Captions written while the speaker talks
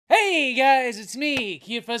Hey guys, it's me,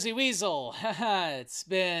 Cute Fuzzy Weasel. Haha, it's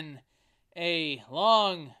been a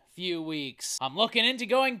long few weeks. I'm looking into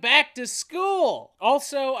going back to school.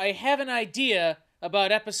 Also, I have an idea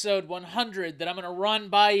about episode 100 that I'm gonna run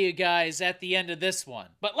by you guys at the end of this one.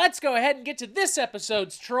 But let's go ahead and get to this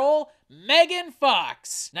episode's troll, Megan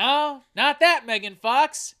Fox. No, not that Megan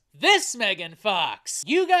Fox. This Megan Fox.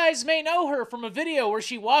 You guys may know her from a video where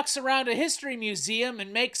she walks around a history museum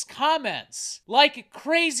and makes comments like a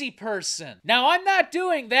crazy person. Now, I'm not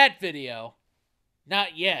doing that video.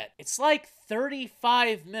 Not yet. It's like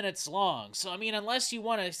 35 minutes long, so I mean, unless you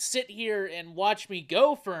want to sit here and watch me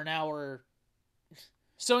go for an hour.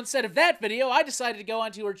 So instead of that video, I decided to go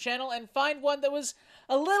onto her channel and find one that was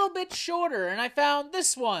a little bit shorter, and I found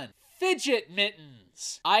this one. Fidget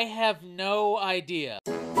mittens. I have no idea.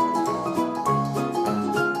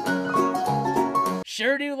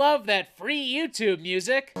 Sure do love that free YouTube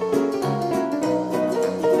music.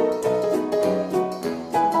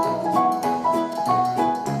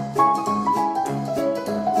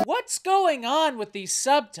 What's going on with these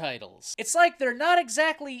subtitles? It's like they're not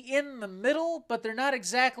exactly in the middle, but they're not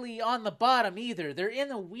exactly on the bottom either. They're in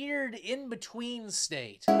a weird in-between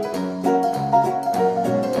state.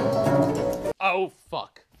 Oh,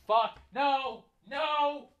 fuck. Fuck. No!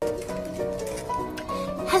 No!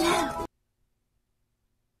 Hello.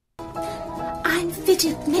 I'm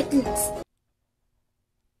Fidget Mittens.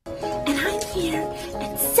 And I'm here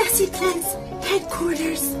at Sassy Plant's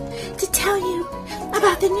headquarters to tell you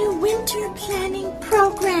about the new winter planning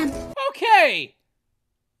program. Okay!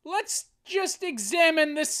 Let's just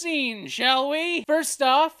examine the scene, shall we? First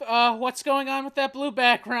off, what's going on with that blue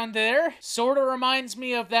background there? Sorta reminds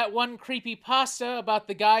me of that one creepypasta about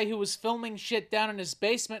the guy who was filming shit down in his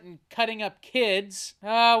basement and cutting up kids.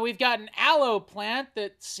 We've got an aloe plant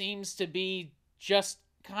that seems to be just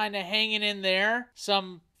kinda hanging in there.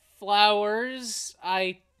 Some flowers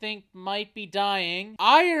I think might be dying.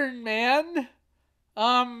 Iron Man,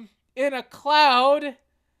 in a cloud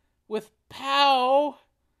with pow.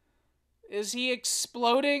 Is he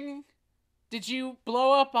exploding? Did you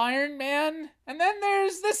blow up Iron Man? And then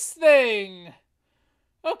there's this thing.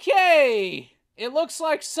 Okay. It looks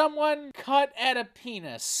like someone cut at a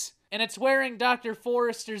penis. And it's wearing Dr.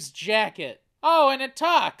 Forrester's jacket. Oh, and it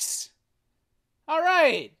talks.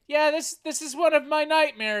 Alright. Yeah, this is one of my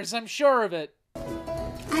nightmares, I'm sure of it.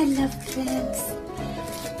 I love plants.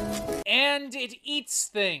 And it eats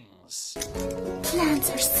things. Plants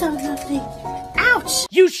are so lovely. Ouch!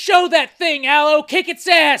 You show that thing, Aloe! Kick its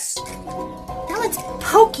ass! That one's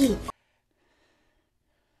pokey.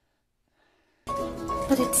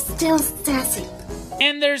 But it's still sassy.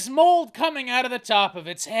 And there's mold coming out of the top of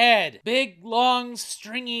its head. Big, long,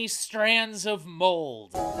 stringy strands of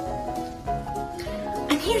mold.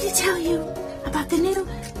 I'm here to tell you about the new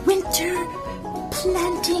winter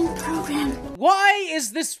planting program. Why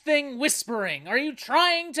is this thing whispering? Are you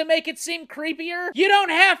trying to make it seem creepier? You don't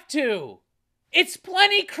have to! It's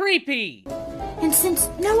plenty creepy! And since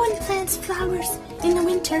no one plants flowers in the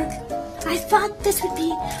winter, I thought this would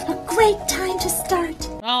be a great time to start.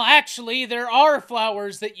 Well, actually, there are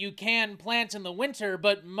flowers that you can plant in the winter,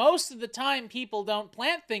 but most of the time people don't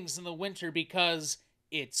plant things in the winter because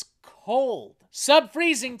it's cold.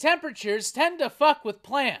 Sub-freezing temperatures tend to fuck with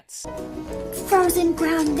plants. Frozen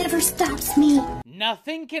ground never stops me.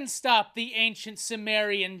 Nothing can stop the ancient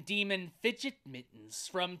Sumerian demon Fidget Mittens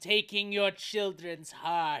from taking your children's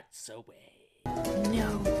hearts away.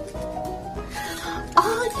 No.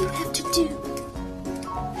 All you have to do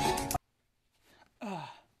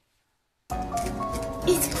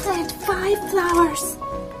is plant 5 flowers,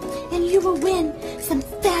 and you will win some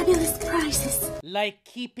fabulous prizes. Like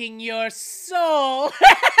keeping your soul.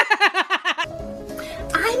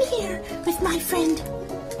 I'm here with my friend,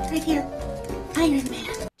 right here, Iron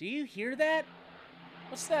Man. Do you hear that?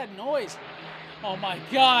 What's that noise? Oh my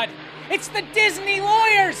god! It's the Disney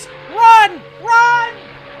lawyers! Run! Run!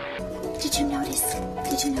 Did you notice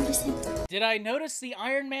him? Did I notice the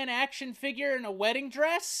Iron Man action figure in a wedding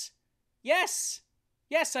dress? Yes!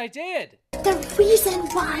 Yes, I did! The reason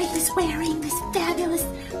why he's wearing this fabulous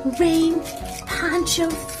rain poncho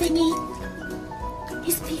thingy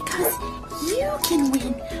is because you can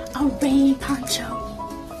win a rain poncho,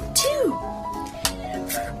 too,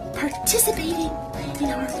 for participating in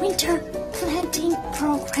our winter planting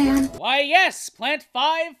program. Why yes, plant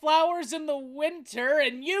 5 flowers in the winter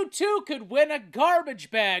and you too could win a garbage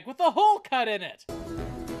bag with a hole cut in it.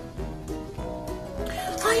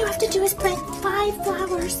 All you have to do is plant 5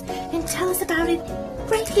 flowers and tell us about it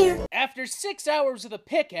right here. After 6 hours with a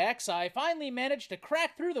pickaxe, I finally managed to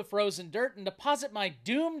crack through the frozen dirt and deposit my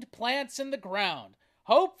doomed plants in the ground.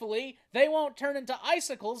 Hopefully, they won't turn into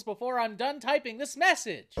icicles before I'm done typing this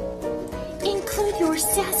message. Include your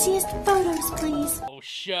sassiest photos, please. Oh,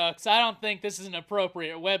 shucks. I don't think this is an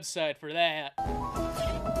appropriate website for that.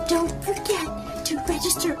 Don't forget to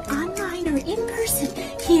register online or in person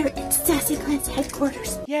here at Sassy Plants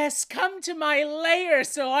headquarters. Yes, come to my lair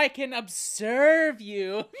so I can observe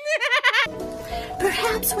you.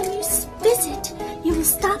 Perhaps when you visit, you will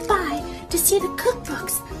stop by to see the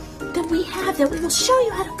cookbooks that we have that we will show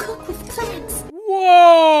you how to cook with plants.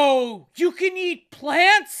 Whoa! You can eat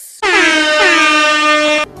plants?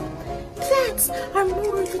 Plants are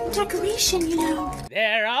more than decoration, you know.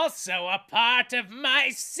 They're also a part of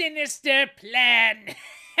my sinister plan.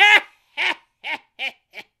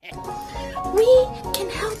 We can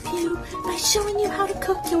help you by showing you how to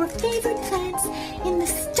cook your favorite plants in the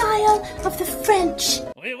style of the French.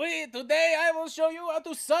 Oui, today I will show you how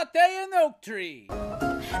to saute an oak tree.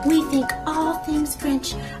 We think all things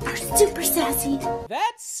French are super sassy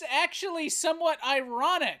That's actually somewhat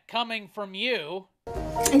ironic coming from you.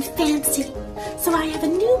 and fancy. So I have a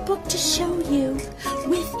new book to show you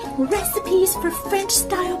with recipes for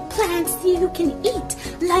French-style plants you can eat,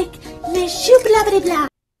 like les choux blah blah blah.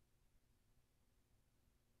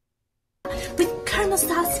 With caramel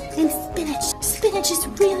sauce and spinach. Spinach is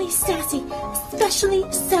really sassy,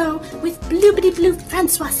 especially so with blue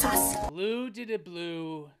Francois sauce. Blue de de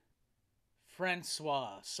blue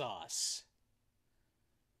Francois sauce.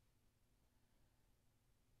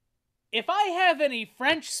 If I have any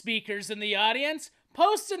French speakers in the audience,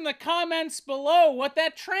 post in the comments below what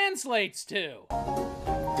that translates to.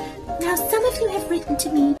 Now, some of you have written to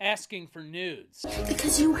me Asking for nudes.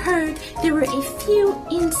 because you heard there were a few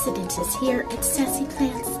incidences here at Sassy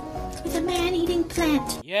Plants with a man-eating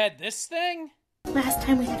plant You had this thing? last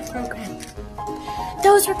time we had a program.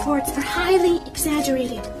 Those reports are highly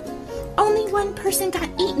exaggerated. Only one person got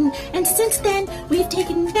eaten, and since then, we've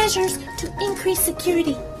taken measures to increase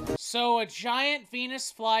security. So a giant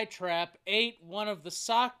Venus flytrap ate one of the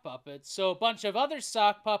sock puppets, so a bunch of other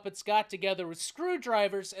sock puppets got together with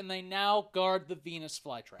screwdrivers and they now guard the Venus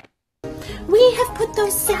flytrap. We have put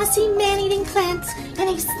those sassy man-eating plants in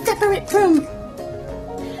a separate room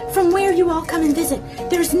from where you all come and visit.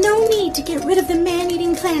 There's no need to get rid of the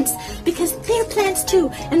man-eating plants because they're plants too,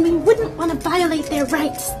 and we wouldn't want to violate their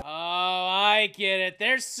rights. Oh, I get it.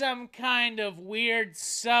 There's some kind of weird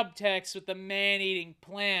subtext with the man-eating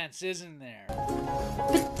plants, isn't there?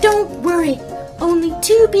 But don't worry, only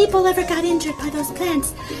 2 people ever got injured by those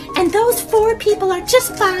plants, and those 4 people are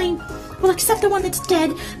just fine. Well, except the one that's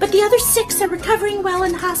dead, but the other 6 are recovering well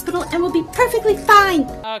in the hospital and will be perfectly fine.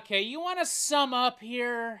 Okay, you want to sum up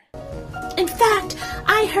here? In fact,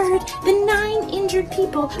 I heard the 9 injured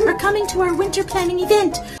people are coming to our winter planning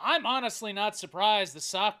event. I'm honestly not surprised the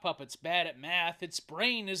sock puppet's bad at math. Its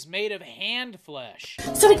brain is made of hand flesh.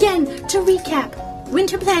 So again, to recap,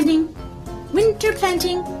 winter planting,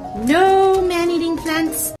 no man-eating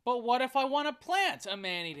plants. But what if I want to plant a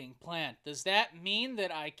man-eating plant? Does that mean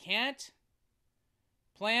that I can't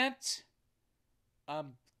plant a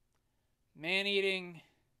man-eating...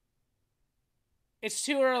 It's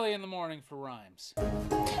too early in the morning for rhymes.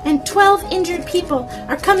 And 12 injured people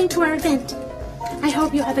are coming to our event. I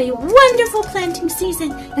hope you have a wonderful planting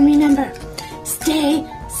season, and remember, stay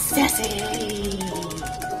sassy.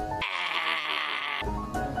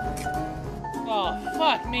 Oh,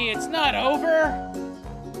 fuck me, it's not over?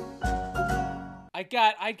 I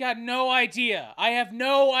got no idea. I have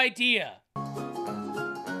no idea.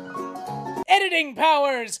 Editing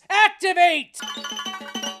powers, activate!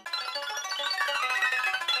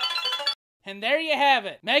 And there you have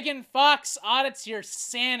it. Megan Fox audits your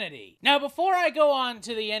sanity. Now, before I go on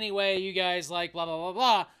to the anyway you guys like blah, blah, blah,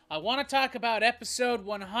 blah, I want to talk about episode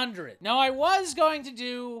 100. Now, I was going to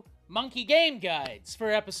do monkey game guides for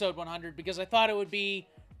episode 100 because I thought it would be,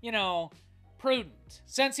 you know, prudent,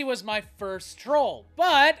 since he was my first troll.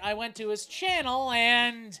 But I went to his channel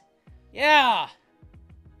and, yeah,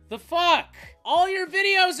 the fuck? All your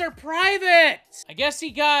videos are private! I guess he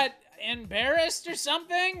got embarrassed or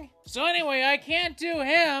something? So anyway, I can't do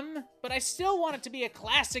him, but I still want it to be a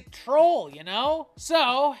classic troll, you know?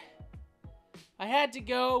 So, I had to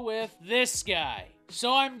go with this guy.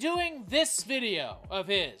 So I'm doing this video of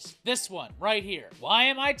his. This one, right here. Why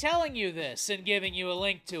am I telling you this and giving you a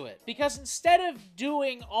link to it? Because instead of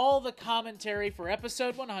doing all the commentary for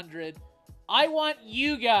episode 100, I want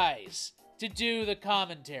you guys to do the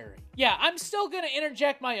commentary. Yeah, I'm still gonna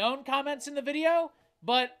interject my own comments in the video,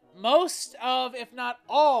 but most of, if not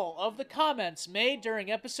all, of the comments made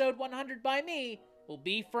during episode 100 by me will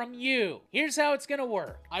be from you. Here's how it's gonna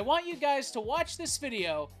work. I want you guys to watch this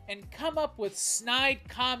video and come up with snide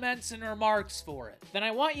comments and remarks for it. Then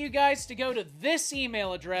I want you guys to go to this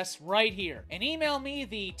email address right here and email me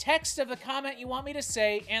the text of the comment you want me to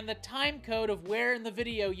say and the time code of where in the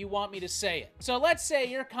video you want me to say it. So let's say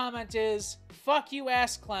your comment is, fuck you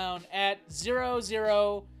ass clown at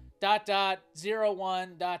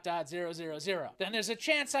 00.01.000. Then there's a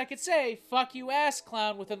chance I could say, fuck you ass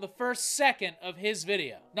clown within the first second of his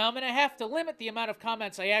video. Now I'm gonna have to limit the amount of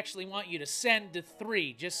comments I actually want you to send to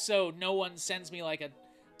 3, just so no one sends me like a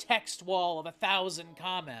text wall of 1,000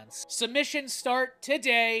 comments. Submissions start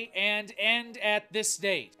today and end at this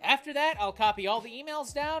date. After that, I'll copy all the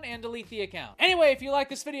emails down and delete the account. Anyway, if you like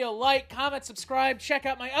this video, like, comment, subscribe, check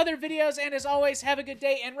out my other videos, and as always, have a good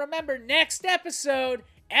day, and remember, next episode,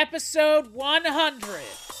 episode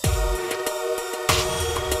 100.